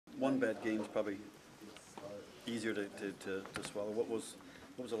one bad game is probably easier to swallow. What was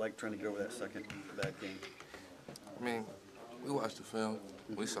it like trying to get over that second bad game? I mean, we watched the film.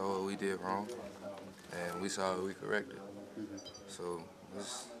 We saw what we did wrong, and we saw what we corrected. So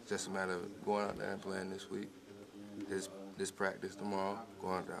it's just a matter of going out there and playing this week. This practice tomorrow,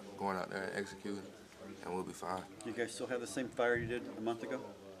 going out there and executing, and we'll be fine. You guys still have the same fire you did a month ago?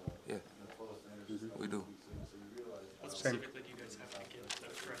 Yeah, we do. What specifically do you guys have to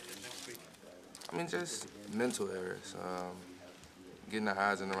get corrected next week? I mean, just mental errors, getting the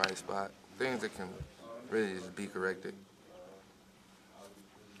eyes in the right spot, things that can really just be corrected.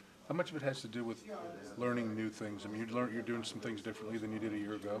 How much of it has to do with learning new things? I mean, you're doing some things differently than you did a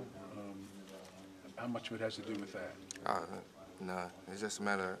year ago. How much of it has to do with that? Nah, it's just a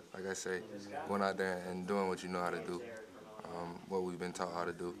matter, like I say, going out there and doing what you know how to do, what we've been taught how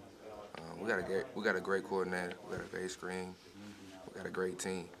to do. We got a great coordinator, we got a great screen, we got a great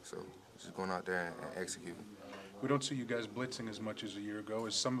team. So just going out there and executing. We don't see you guys blitzing as much as a year ago.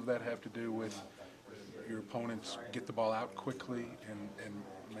 Does some of that have to do with your opponents get the ball out quickly and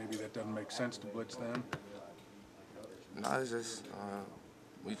maybe that doesn't make sense to blitz them? No, it's just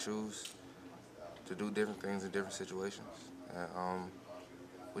we choose to do different things in different situations. And,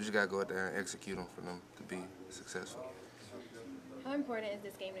 we just got to go out there and execute them for them to be successful. How important is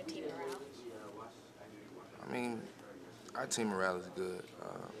this game to team morale? I mean, our team morale is good.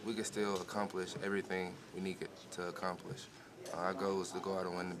 We can still accomplish everything we need to accomplish. Our goal is to go out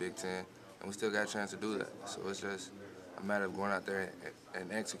and win the Big Ten, and we still got a chance to do that. So it's just a matter of going out there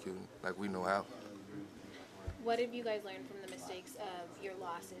and executing like we know how. What have you guys learned from the mistakes of your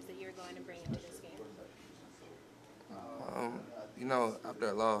losses that you're going to bring into this game? You know, after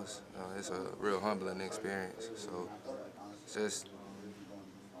a loss, it's a real humbling experience. So it's just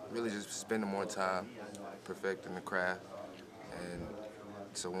really just spending more time perfecting the craft, and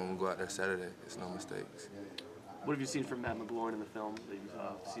so when we go out there Saturday, it's no mistakes. What have you seen from Matt McGloin in the film that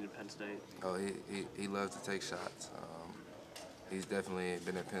you've seen at Penn State? Oh, he loves to take shots. He's definitely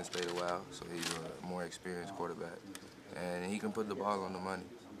been at Penn State a while, so he's a more experienced quarterback, and he can put the ball on the money.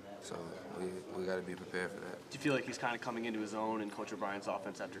 So we got to be prepared for that. Do you feel like he's kind of coming into his own in Coach O'Brien's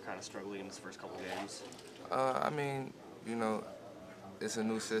offense after kind of struggling in his first couple games? I mean, you know, it's a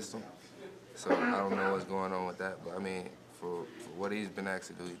new system, so I don't know what's going on with that. But I mean, for what he's been asked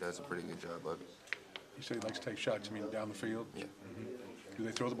to do, he does a pretty good job of it. You say he likes to take shots, you mean down the field? Yeah. Do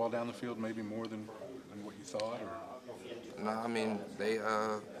they throw the ball down the field maybe more than what you thought? Or? No, I mean, they,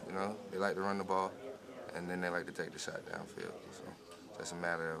 you know, they like to run the ball, and then they like to take the shot downfield. So it's a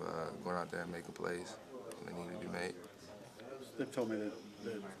matter of going out there and making plays when they need to be made. They told me that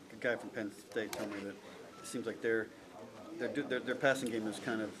the guy from Penn State told me that it seems like their passing game has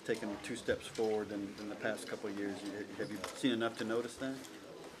kind of taken 2 steps forward in the past couple of years. Have you seen enough to notice that?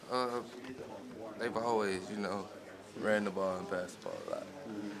 They've always, you know, ran the ball and passed the ball a lot.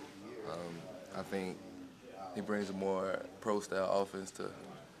 I think he brings a more pro-style offense to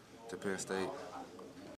Penn State.